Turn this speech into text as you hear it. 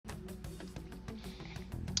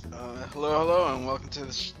Hello, and welcome to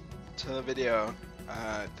the video.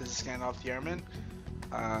 This is Gandalf the Airman.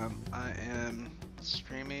 I am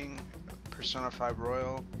streaming Persona 5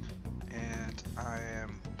 Royal, and I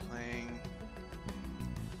am playing.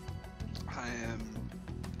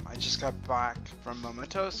 I just got back from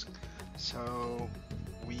Mementos, so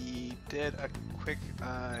we did a quick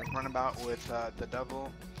runabout with the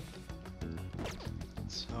Devil.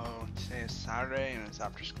 So today is Saturday, and it's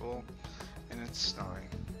after school, and it's snowing.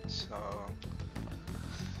 So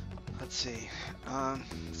let's see.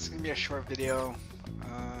 This is gonna be a short video.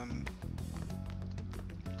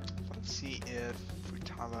 Let's see if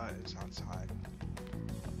Futaba is outside.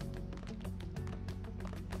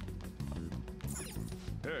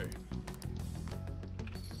 Hey.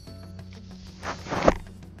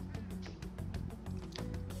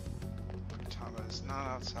 Futaba is not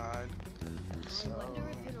outside. So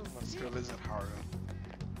let's go visit Haru.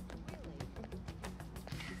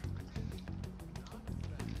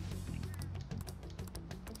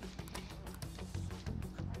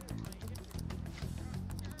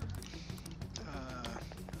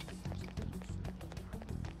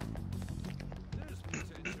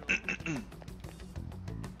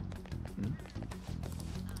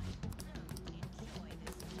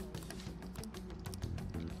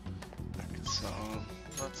 So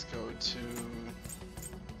let's go to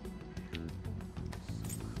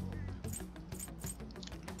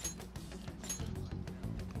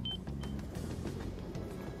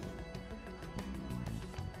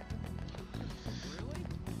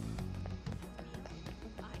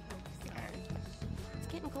It's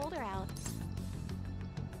getting colder out.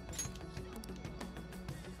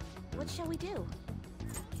 What shall we do?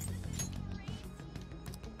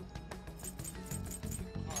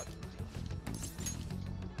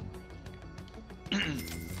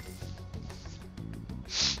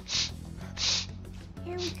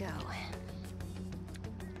 Here we go.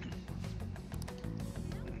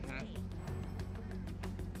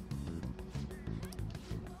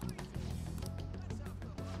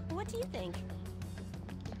 What do you think?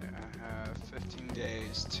 Okay, I have 15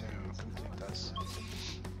 days to complete this.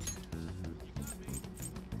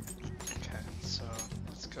 Okay, so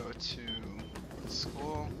let's go to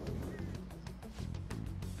school.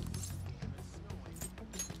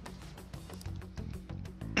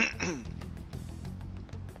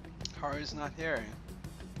 Haru's not here.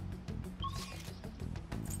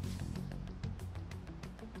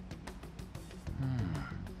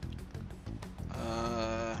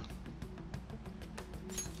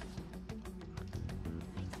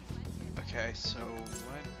 Okay, so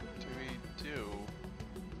what do we do?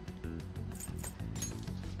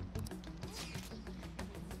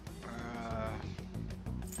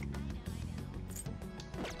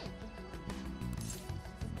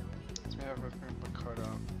 Let's meet up with Makoto.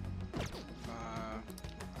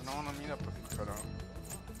 I don't want to meet up with Makoto.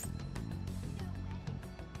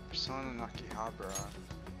 Persona Nakihabara.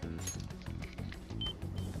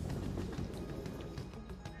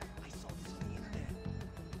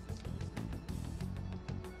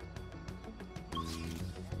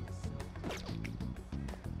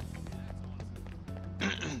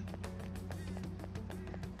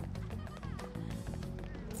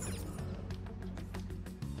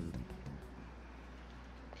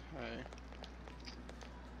 Okay.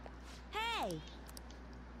 Hey!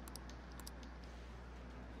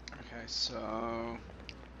 Okay, so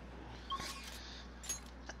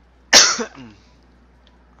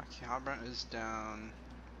Akihabara is down.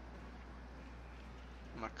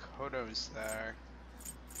 Makoto is there.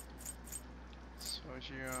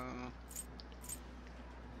 Sojiro.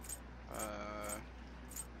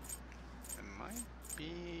 It might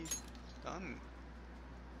be done.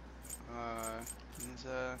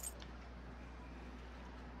 Ninja.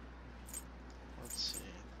 Let's see.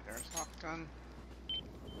 Airsoft gun.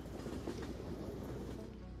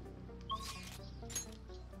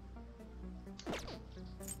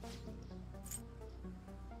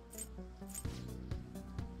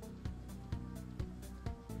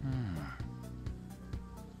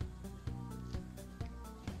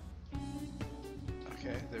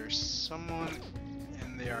 Okay, there's someone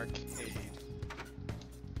in the arcade.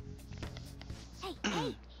 Hey,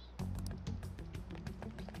 hey!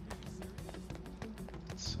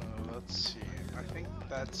 So let's see. I think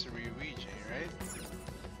that's Ryuiji, right?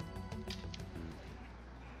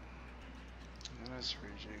 That is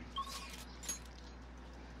Ryuiji.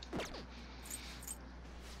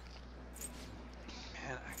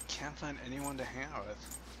 Man, I can't find anyone to hang out with.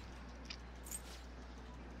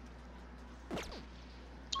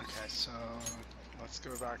 Okay, so let's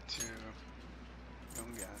go back to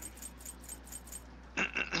Yongan.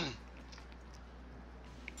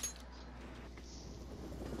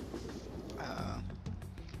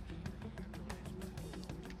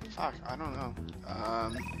 Fuck, I don't know.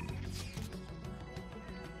 I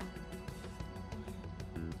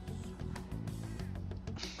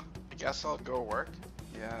guess I'll go work.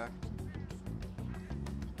 Yeah.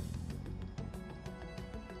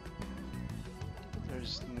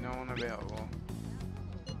 There's no one available.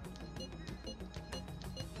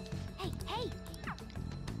 Hey, hey!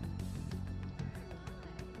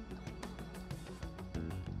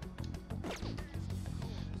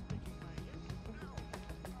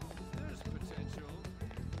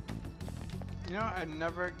 You know, I've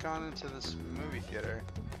never gone into this movie theater.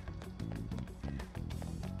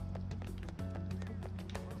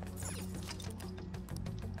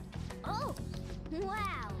 Oh!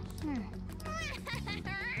 Wow!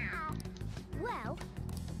 Well...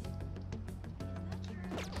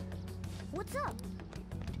 What's up?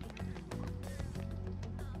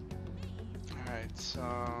 Alright,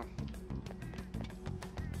 so...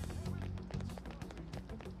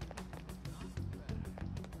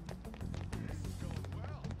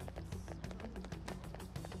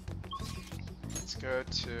 Let's go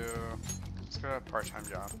to a part-time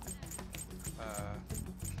job.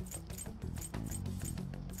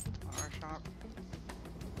 Flower shop.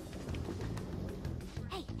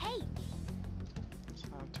 Hey, hey! It's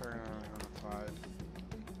not turn applied.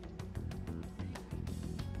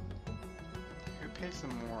 Who pays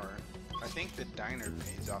them more? I think the diner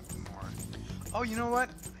pays off them more. Oh, you know what?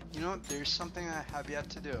 You know, there's something I have yet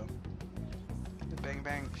to do. The Bang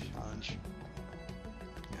Bang Challenge.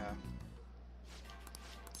 Yeah.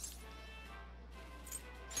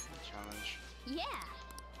 Challenge. Yeah!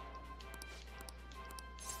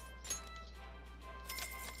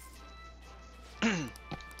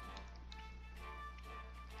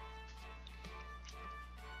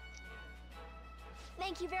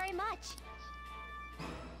 Thank you very much.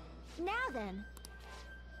 Now then.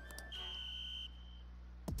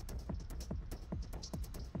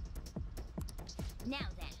 Now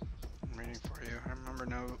then. I'm waiting for you. I remember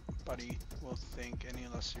nobody will think any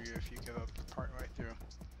less of you if you give up part way through.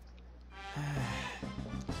 Tell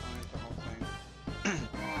me the whole thing.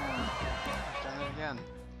 I've done it again.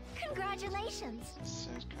 Congratulations!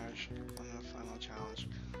 Since Crash on the final challenge,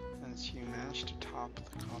 since you managed to top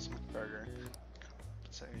the Cosmic Burger,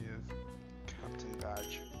 say you Captain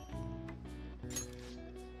Badge.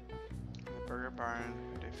 The Burger Baron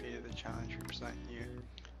who defeated the challenge represent you.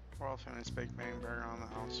 World famous Big Bang Burger on the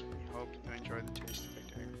house. We hope you enjoy the taste of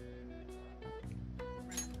victory.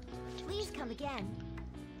 Please come again.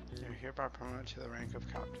 You're hereby promoted to the rank of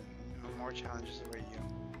captain. No more challenges await you.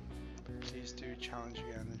 But please do challenge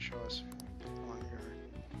again and show us who you want here.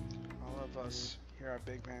 All of us here at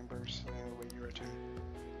Big Bang Burgers await your return.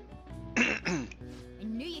 I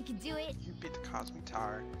knew you could do it. You beat the Cosmic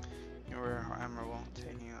Tower. You were admirable,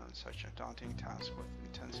 taking on such a daunting task with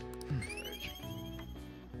intense courage.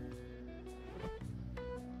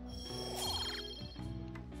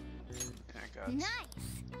 Yeah, guts. Nice.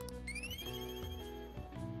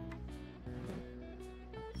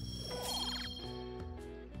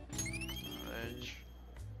 Knowledge.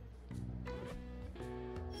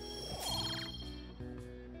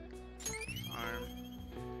 Charm.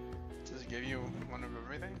 Does it give you one of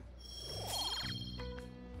everything?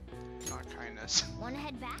 Not kindness. Wanna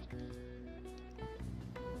head back?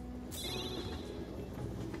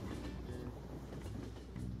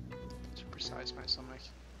 To precise my stomach.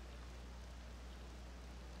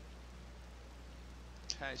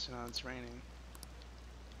 Okay, so now it's raining.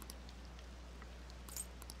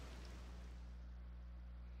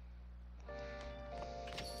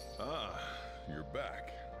 Ah, you're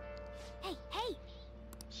back. Hey, hey!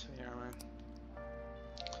 So yeah,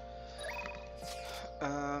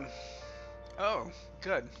 man. Oh,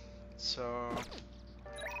 good. So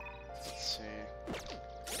let's see.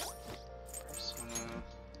 Persona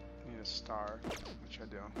need a star, which I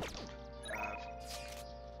do have.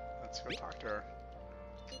 Let's go talk to her.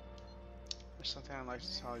 There's something I'd like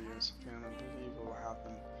to tell you, something I believe will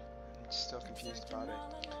happen. I'm still confused about it.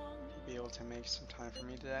 You'd be able to make some time for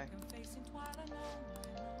me today?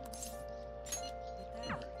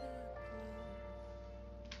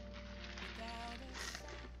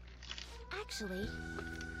 Actually,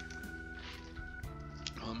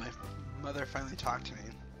 Well, my mother finally talked to me.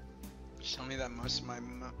 She told me that most of my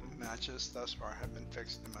matches thus far have been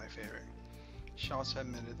fixed in my favor. She also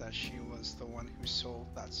admitted that she was the one who sold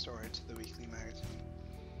that story to the weekly magazine.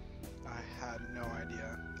 I had no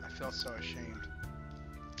idea. I felt so ashamed.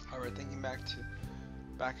 However, thinking back,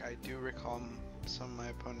 I do recall some of my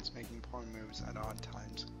opponents making poor moves at odd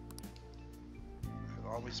times. I've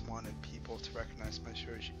always wanted people to recognize my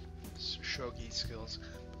shogi skills,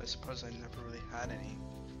 but I suppose I never really had any.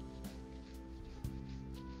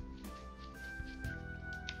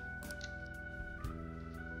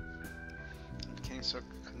 being so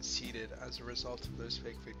conceited as a result of those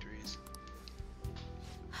fake victories.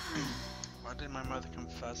 Why did my mother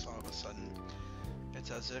confess all of a sudden?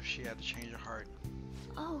 It's as if she had to change her heart.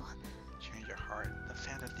 Oh, Change her heart? The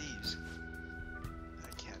Fan of Thieves?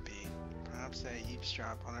 That can't be. Perhaps they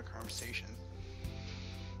eavesdrop on our conversation.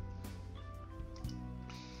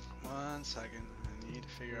 One second. I need to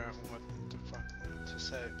figure out what the fuck to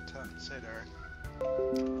say to her.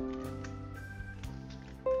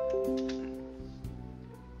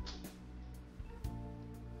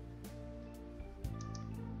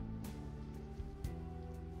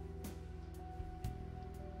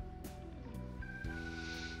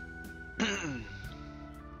 Okay,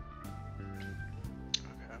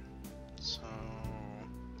 so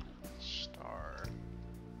star.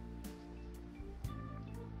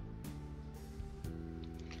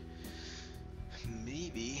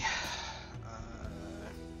 Maybe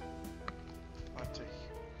want to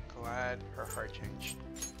glad her heart changed.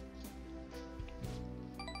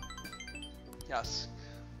 Yes,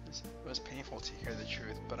 it was painful to hear the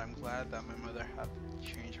truth, but I'm glad that my mother had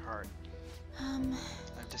changed heart.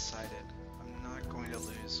 I've decided I'm not going to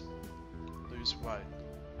lose. Lose what?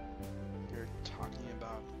 You're talking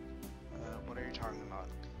about? What are you talking about?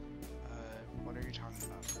 What are you talking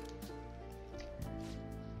about?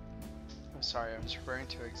 I'm sorry, I was referring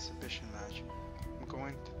to an exhibition match. I'm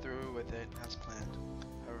going through with it as planned.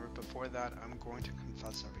 However, before that, I'm going to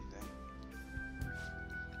confess everything.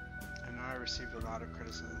 I know I received a lot of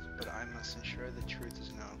criticism, but I must ensure the truth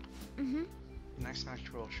is known. The next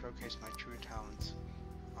match will showcase my true talents.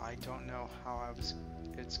 I don't know how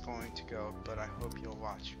it's going to go, but I hope you'll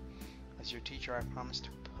watch. As your teacher, I promise to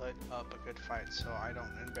put up a good fight so I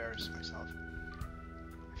don't embarrass myself.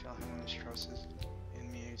 I feel how much trust is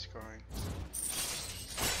in me is growing.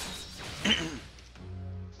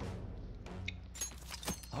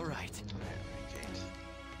 All right.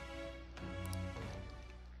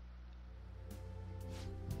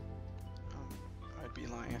 I'd be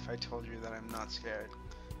lying if I told you that I'm not scared.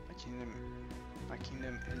 My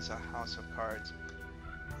kingdom is a house of cards.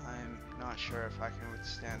 I'm not sure if I can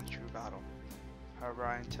withstand a true battle. However,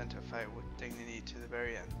 I intend to fight with dignity to the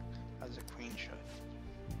very end, as a queen should.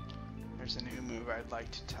 There's a new move I'd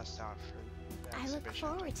like to test out for the I exhibition.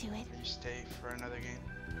 look forward to it. Can you stay for another game?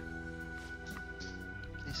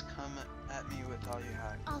 Please come at me with all you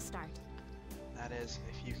have. I'll start. That is,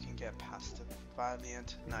 if you can get past the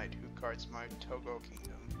valiant knight who guards my Togo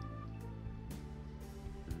kingdom.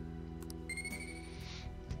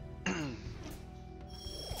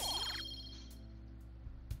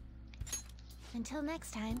 Until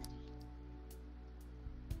next time.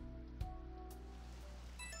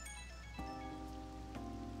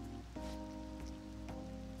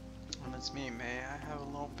 And it's me, May I have a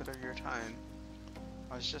little bit of your time?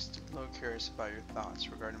 I was just a little curious about your thoughts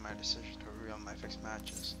regarding my decision to reveal my fixed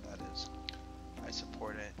matches, that is. I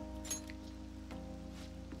support it.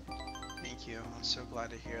 Thank you, I'm so glad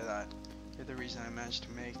to hear that. You're the reason I managed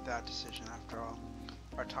to make that decision after all.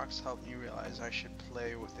 Our talks helped me realize I should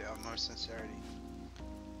play with the utmost sincerity.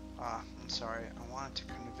 I'm sorry, I wanted to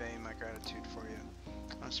convey my gratitude for you.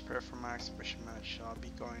 I'm prepared for my exhibition match, so I'll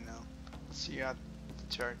be going now. See you at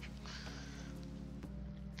the church.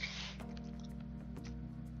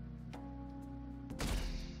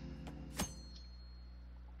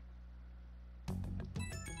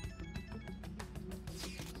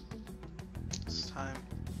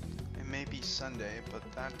 Sunday, but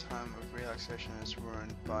that time of relaxation is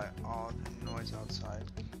ruined by all the noise outside.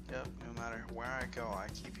 Yep, no matter where I go, I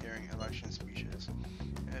keep hearing election speeches.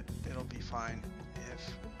 It'll be fine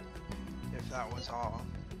if that was all.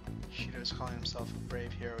 Shido's calling himself a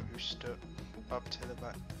brave hero who stood up to the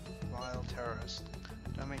vile terrorist.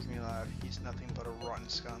 Don't make me laugh, he's nothing but a rotten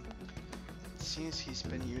scum. It seems he's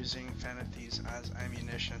been using Fan of Thieves as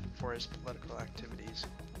ammunition for his political activities.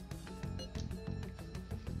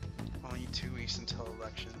 Only 2 weeks until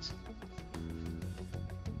elections.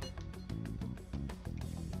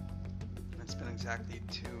 It's been exactly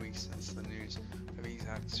 2 weeks since the news of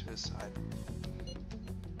Exact's suicide.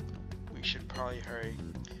 We should probably hurry.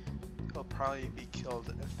 He'll probably be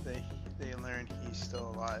killed if they learn he's still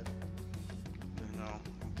alive. No,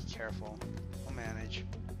 be careful. We'll manage.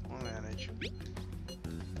 We'll manage.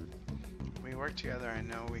 We work together, I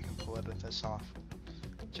know we can pull this off.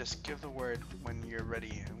 Just give the word when you're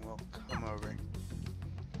ready and we'll come over.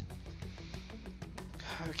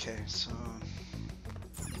 Okay, so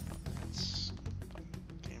it's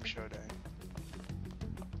game show day.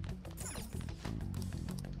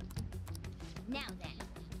 Now then.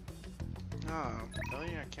 Oh,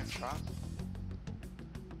 really? I can't shop?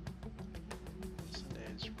 Sunday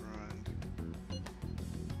is ruined.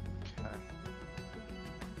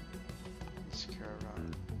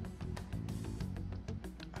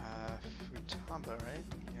 Futaba, right?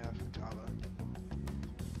 Yeah, Futaba.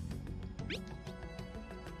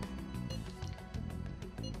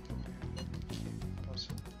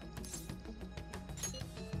 Post.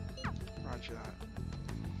 Roger that.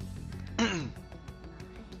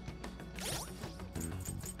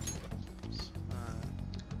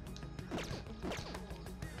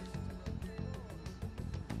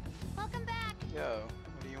 Welcome back. Yo,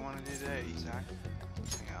 what do you want to do today, Zach?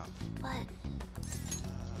 Let's hang out. What?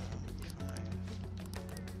 Fine.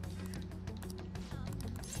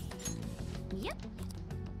 Yep.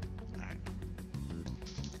 Alright.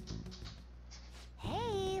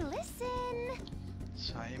 Hey, listen.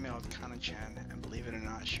 So I emailed Kana-chan, and believe it or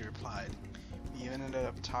not, she replied. We even ended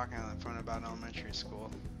up talking on the phone about elementary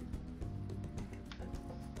school.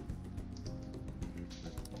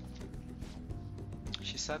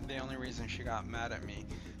 She said the only reason she got mad at me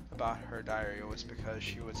about her diary was because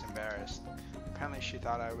she was embarrassed. Apparently she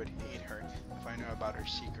thought I would hate her if I knew about her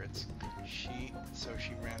secrets. So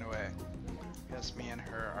she ran away. Guess me and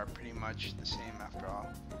her are pretty much the same after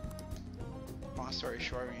all. Long story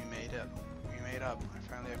short, we made up. I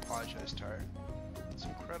finally apologized to her. It's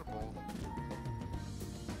incredible.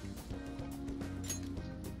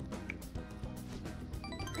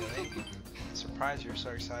 Really? I'm surprised you're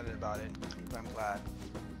so excited about it, but I'm glad.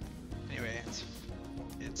 Anyway,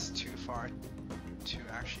 it's too far to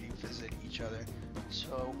actually visit each other,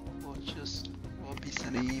 so we'll be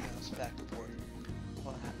sending emails back and forth.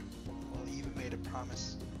 We'll even made a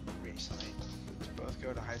promise recently to both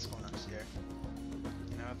go to high school next year.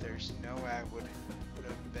 You know, there's no way I would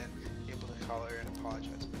have been able to call her and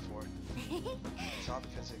apologize before. It's all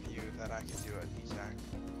because of you that I can do it, Isaac.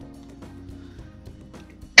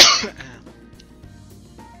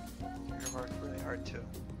 You worked really hard too.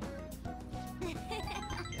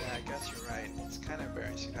 Yeah, I guess you're right. It's kind of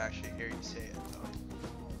embarrassing to actually hear you say it,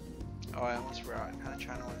 though. Oh, I almost forgot.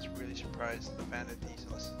 Kana-chan was really surprised the vanities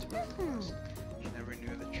listened to her request. She never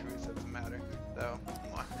knew the truth of the matter, though.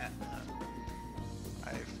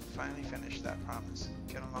 I finally finished that promise.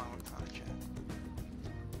 Get along with Kana-chan.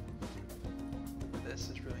 This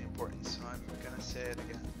is really important, so I'm gonna say it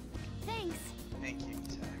again. Thanks. Thank you,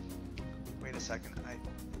 Isaac. Wait a second. I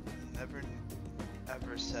never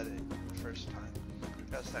ever said it the first time.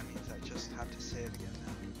 Guess that means I just have to say it again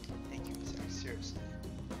now. Thank you, Isaac. Seriously.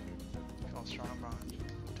 Feel strong bond.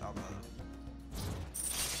 Futaba.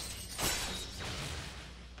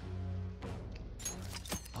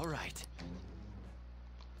 All right.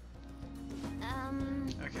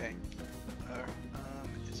 Okay.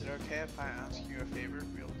 Is it okay if I ask you a favor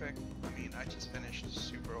real quick? I mean, I just finished a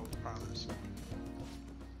super old promise.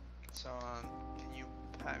 So, can you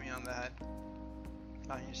pat me on the head?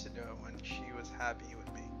 I used to do it when she was happy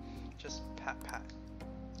with me. Just pat.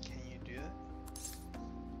 Can you do it?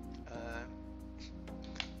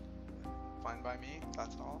 Fine by me,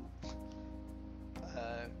 that's all.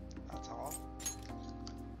 That's all.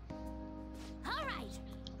 All right.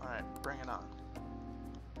 Alright, bring it on.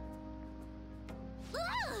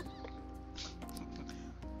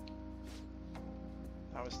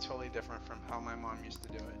 That was totally different from how my mom used to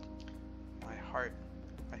do it. My heart,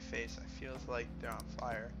 my face, I feel like they're on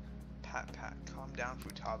fire. Pat, calm down,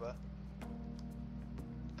 Futaba.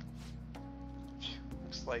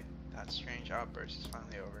 Looks like that strange outburst is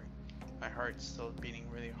finally over. My heart's still beating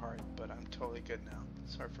really hard, but I'm totally good now.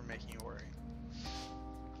 Sorry for making you worry.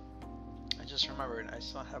 I just remembered I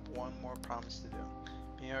still have one more promise to do.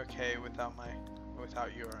 Being okay without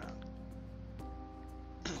you around.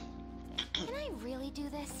 Can I really do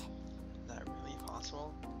this? Is that really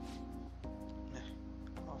possible?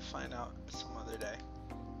 I'll find out some other day.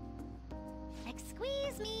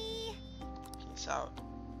 Excuse me. Peace out.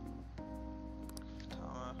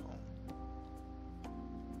 Futaba home.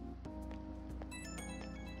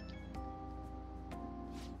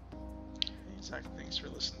 Exactly. Thanks for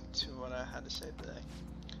listening to what I had to say today.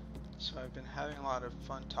 So I've been having a lot of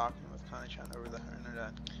fun talking with Kana-chan over the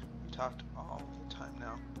internet. We talked all the time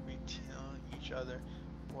now. We tell each other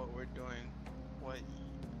what we're doing, what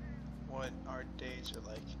our days are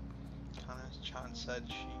like. Kana-chan said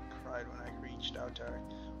she cried when I reached out to her.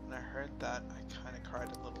 When I heard that, I kind of cried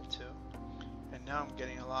a little too. And now I'm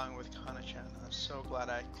getting along with Kana-chan. I'm so glad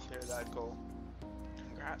I cleared that goal.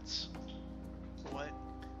 Congrats. What?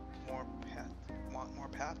 Want more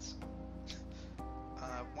pats?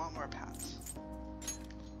 Want more pats.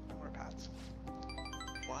 More pats.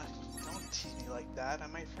 What? Don't tease me like that. I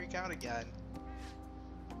might freak out again.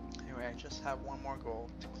 Anyway, I just have one more goal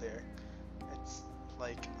to clear. It's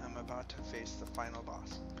like I'm about to face the final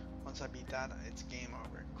boss. Once I beat that, it's game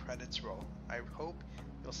over. Credits roll. I hope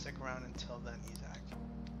you'll stick around until then, Isaac.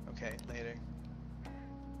 Okay, later.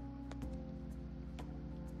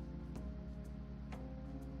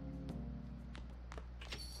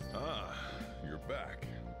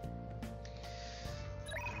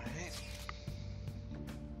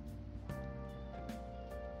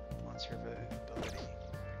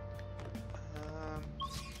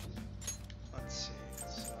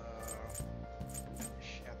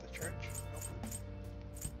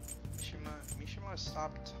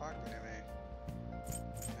 stop talking to me.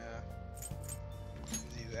 Yeah.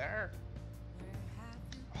 Is he there?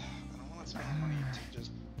 I don't want to spend money to just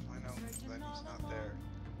find out that he's not there.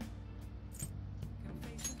 Let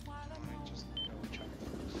me just go check.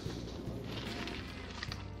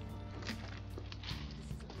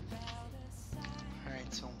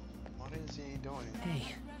 Alright, so what is he doing?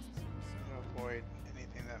 Hey. To avoid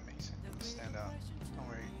anything that makes him stand out. Don't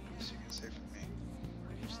worry, this you can say from me.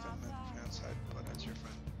 You're still meant to be outside, but as your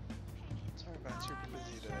friend. Sorry, but I'm super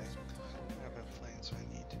busy today. I have been playing, so I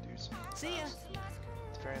need to do some See ya. tasks.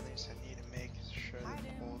 At the very least, I need to make sure that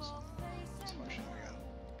the holes is functional again.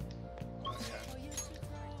 Okay.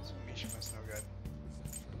 So Misha must know good.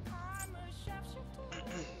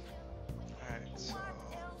 Alright, so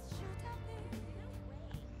nighttime.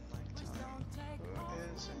 Who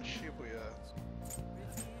is in Shibuya?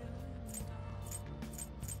 Okay.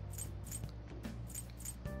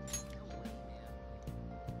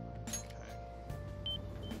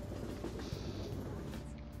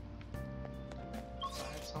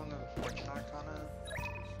 Alright, so another fortune arcana.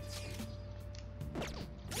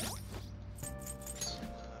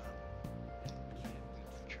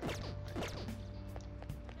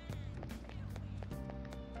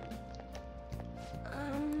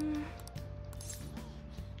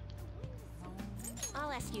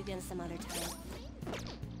 I'll ask you again some other time.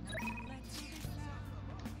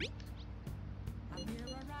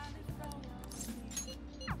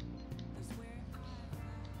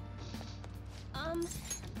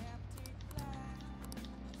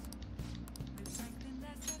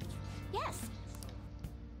 Yes.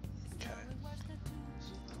 Okay.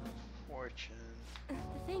 Fortune. The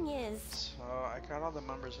thing is, So I got all the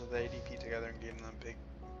members of the ADP together and gave them a big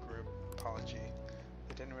group apology.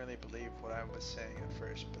 They didn't really believe what I was saying at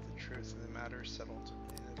first, but the truth of the matter settled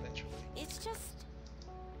in eventually. it's just...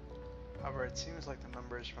 However, it seems like the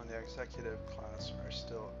members from the executive class are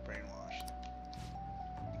still brainwashed.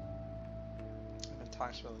 I'm in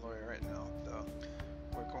talks with a lawyer right now, though.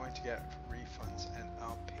 We're going to get refunds and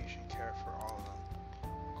outpatient care for all of them.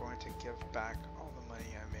 I'm going to give back all the money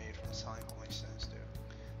I made from selling Holy Stones due.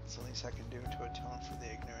 It's the least I can do to atone for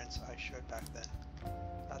the ignorance I showed back then.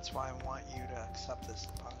 That's why I want you to accept this,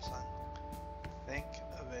 Papa-san. Think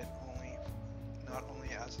of it not only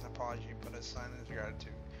as an apology, but a sign of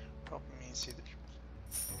gratitude, helping me see the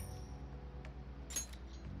truth.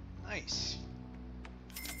 Nice.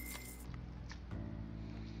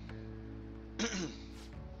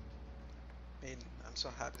 Maiden, I'm so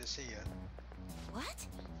happy to see you. What?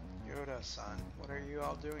 Yoda-san, what are you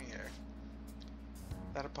all doing here?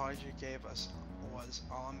 That apology you gave us was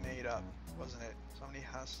all made up, wasn't it? Somebody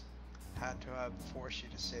had to have forced you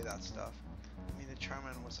to say that stuff. I mean, the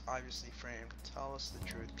chairman was obviously framed. Tell us the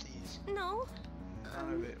truth, please. No.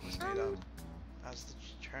 None of it was made up. As the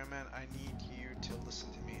chairman, I need you to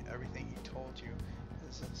listen to me. Everything he told you in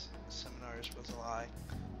his seminars was a lie.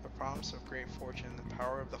 The promise of great fortune, the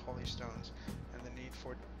power of the Holy Stones, and the need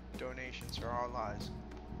for donations are all lies.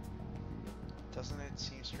 Doesn't it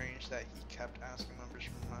seem strange that he kept asking members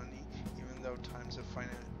for money, even through times of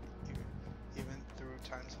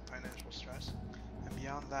financial stress? And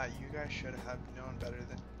beyond that, you guys should have known better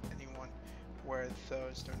than anyone where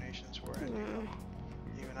those donations were ending up.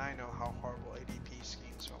 Even I know how horrible ADP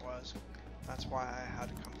schemes it was. That's why I had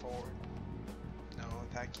to come forward. No,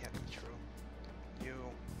 that can't be true.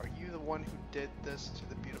 Are you the one who did this to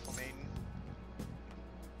the beautiful maiden?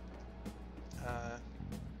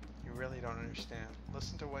 You really don't understand.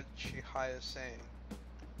 Listen to what Chihaya is saying.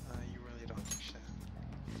 You really don't understand.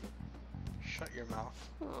 Shut your mouth.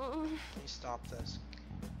 Please stop this.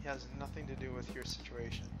 It has nothing to do with your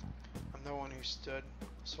situation. I'm the one who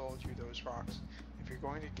sold you those rocks. If you're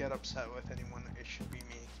going to get upset with anyone, it should be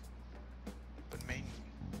me. But maiden,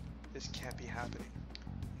 this can't be happening.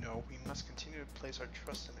 No, we must continue to place our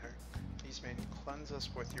trust in her. Please, maiden, cleanse us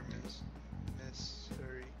with your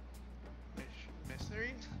misery.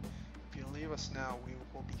 If you leave us now, we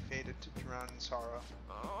will be fated to drown in sorrow.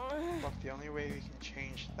 Look, the only way we can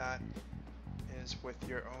change that is with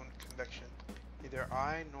your own conviction. Neither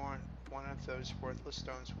I nor one of those worthless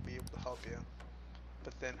stones will be able to help you.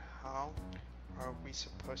 But then how are we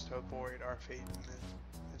supposed to avoid our fate in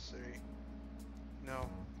misery? No,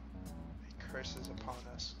 a curse is upon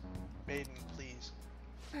us. Maiden, please.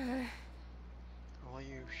 Will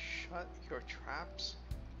you shut your traps?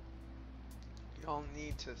 You all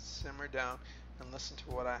need to simmer down and listen to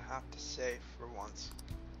what I have to say for once.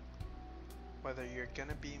 Whether you're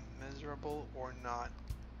gonna be miserable or not,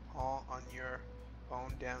 all on your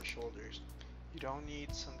own damn shoulders. You don't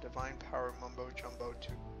need some divine power mumbo jumbo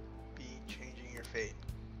to be changing your fate.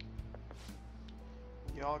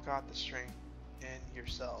 You all got the strength in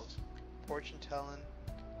yourselves. Fortune telling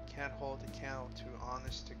can't hold a candle to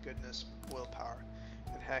honest to goodness willpower.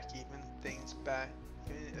 And heck, even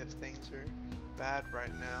if things are bad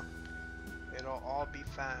right now, it'll all be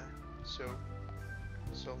fine.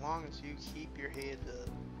 So long as you keep your head up.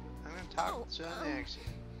 I'm gonna talk to the next.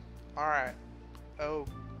 Alright. Oh,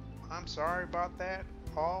 I'm sorry about that.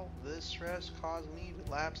 All this stress caused me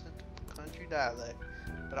to lapse into country dialect.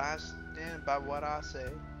 But I stand by what I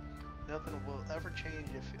say. Nothing will ever change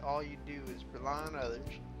if all you do is rely on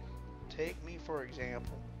others. Take me for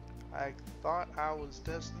example. I thought I was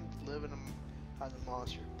destined to live as a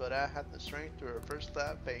monster, but I had the strength to reverse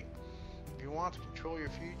that fate. If you want to control your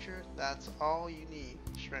future, that's all you need,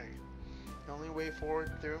 strength. The only way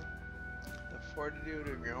forward through the fortitude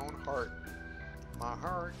of your own heart. My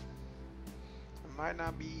heart. It might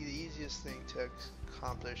not be the easiest thing to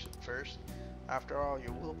accomplish at first. After all,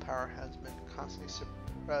 your willpower has been constantly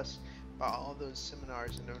suppressed by all those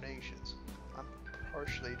seminars and donations. I'm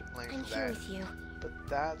partially to blame I'm for here that. with you. But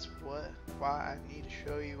that's why I need to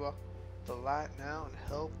show you the light now and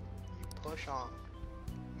help you push on.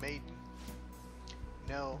 Maiden.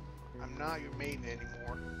 No, I'm not your maiden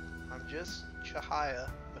anymore. I'm just Chihaya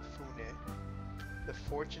Mifune, the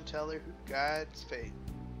fortune teller who guides fate.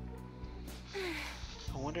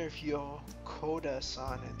 I wonder if your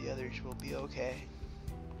Koda-san and the others will be okay.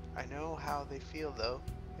 I know how they feel though.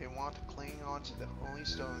 They want to cling on to the holy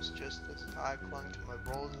stones just as I clung to my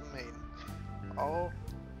roles as a maiden. All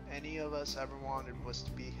any of us ever wanted was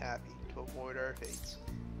to be happy, to avoid our fates.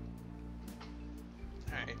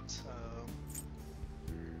 Alright, so...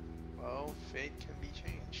 well, fate can be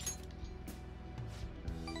changed.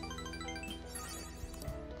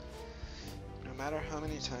 No matter how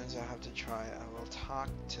many times I have to try, I will talk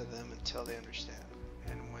to them until they understand.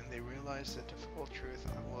 And when they realize the difficult truth,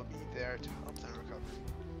 I will be there to help them recover.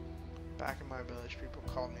 Back in my village, people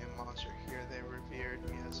called me a monster. Here they revered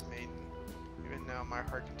me as a maiden. Even now, my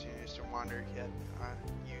heart continues to wander, yet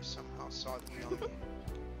you somehow saw the real me.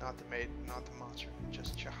 Not the maiden, not the monster,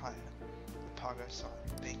 just Chihaya, the Paga-san.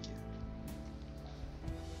 Thank you.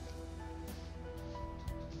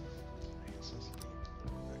 I guess that's deep.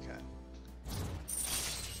 Okay.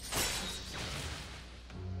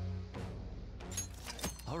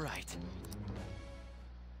 All right.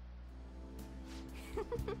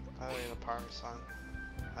 By the way, the Paga-san,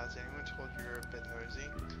 has anyone told you you're a bit nosy?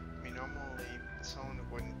 I mean, normally someone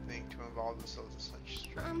wouldn't think to involve themselves in such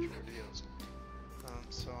strange ordeals.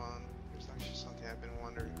 There's actually something I've been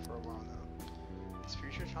wondering for a while now. Is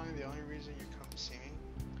future telling the only reason you come to see me?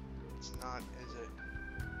 It's not, is it?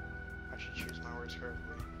 I should choose my words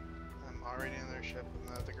carefully. I'm already in their ship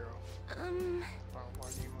with another girl. Well, why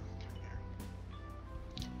do you want to come here?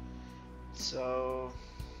 So...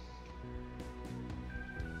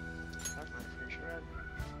 have my future read?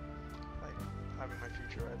 Like, having my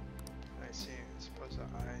future read. I see. I suppose that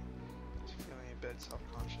I was feeling a bit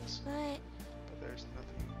self-conscious. But There's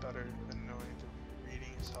nothing better than knowing that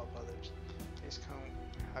reading has helped others. Please come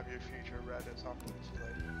have your future read as often as you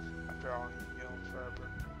like. After all, you'll forever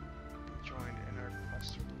be joined in our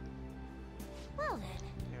quest. well then.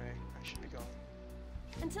 Anyway, I should be going.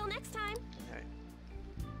 Until next time. Good night.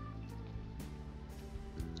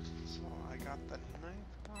 So I got the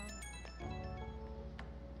 9th one.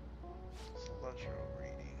 Celestial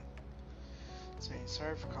reading.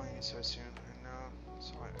 Sorry for calling you so soon. I know,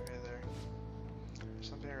 so you're there. There's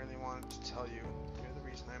something I really wanted to tell you. You're the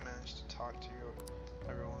reason I managed to talk to you,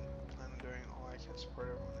 everyone. I'm doing all I can to support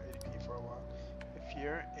everyone at ADP for a while. If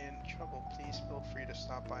you're in trouble, please feel free to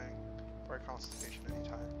stop by for a consultation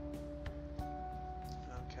anytime.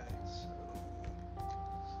 Okay, so...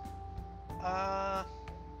 I'm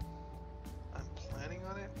planning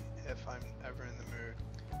on it if I'm ever in the mood.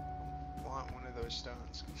 Want one of those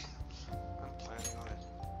stones. I'm planning on it.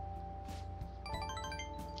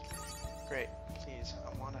 Great, please, I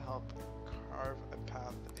want to help carve a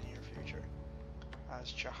path in your future.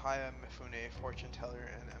 As Chihaya Mifune, fortune teller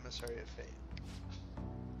and emissary of fate.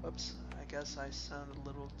 Whoops, I guess I sounded a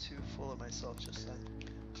little too full of myself just then.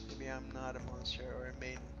 Maybe I'm not a monster or a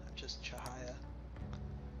maiden, I'm just Chihaya.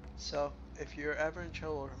 So, if you're ever in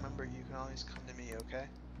trouble, remember you can always come to me, okay?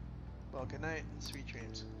 Well, good night and sweet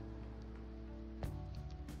dreams.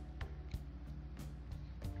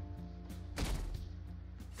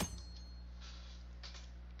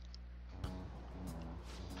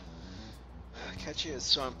 Kechi is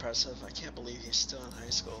so impressive. I can't believe he's still in high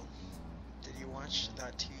school. Did you watch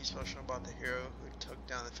that TV special about the hero who took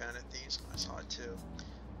down the Phantom Thieves? I saw it too.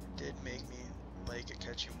 It did make me like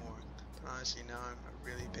Akechi more. But honestly, now I'm a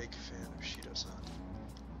really big fan of Shido-san.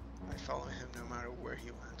 I follow him no matter where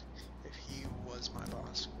he went. If he was my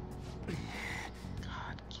boss.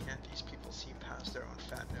 God, can't these people see past their own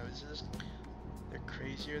fat noses? They're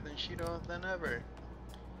crazier than Shido than ever.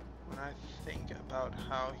 When I think about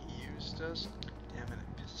how he used us, damn it,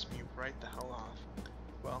 it pisses me right the hell off.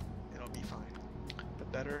 Well, it'll be fine. The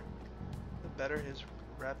better his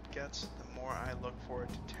rep gets, the more I look forward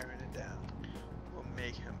to tearing it down. We'll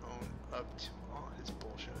make him own up to all his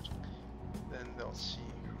bullshit. Then they'll see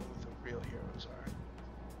who the real heroes are.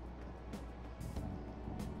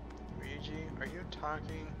 Ryuji, are you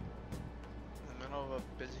talking in the middle of a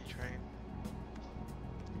busy train?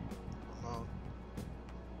 Ramon.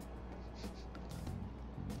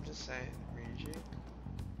 I'm just saying, Ryuji.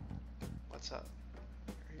 What's up?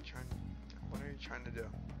 What are you trying to do?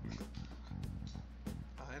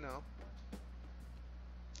 I know.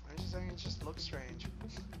 I'm just saying it just looks strange.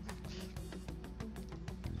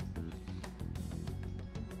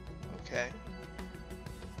 Okay.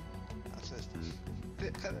 That's it.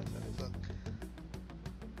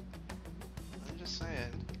 I'm just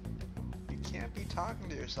saying, you can't be talking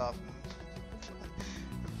to yourself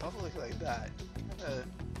in public like that.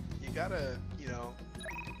 You gotta, you know,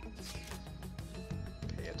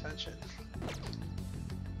 pay attention.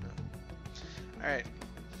 Alright.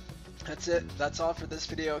 That's it. That's all for this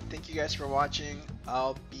video. Thank you guys for watching.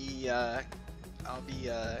 I'll be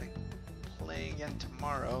playing again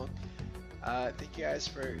tomorrow. Thank you guys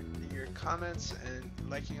for your comments and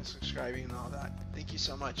liking and subscribing and all that. Thank you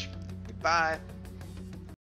so much. Goodbye.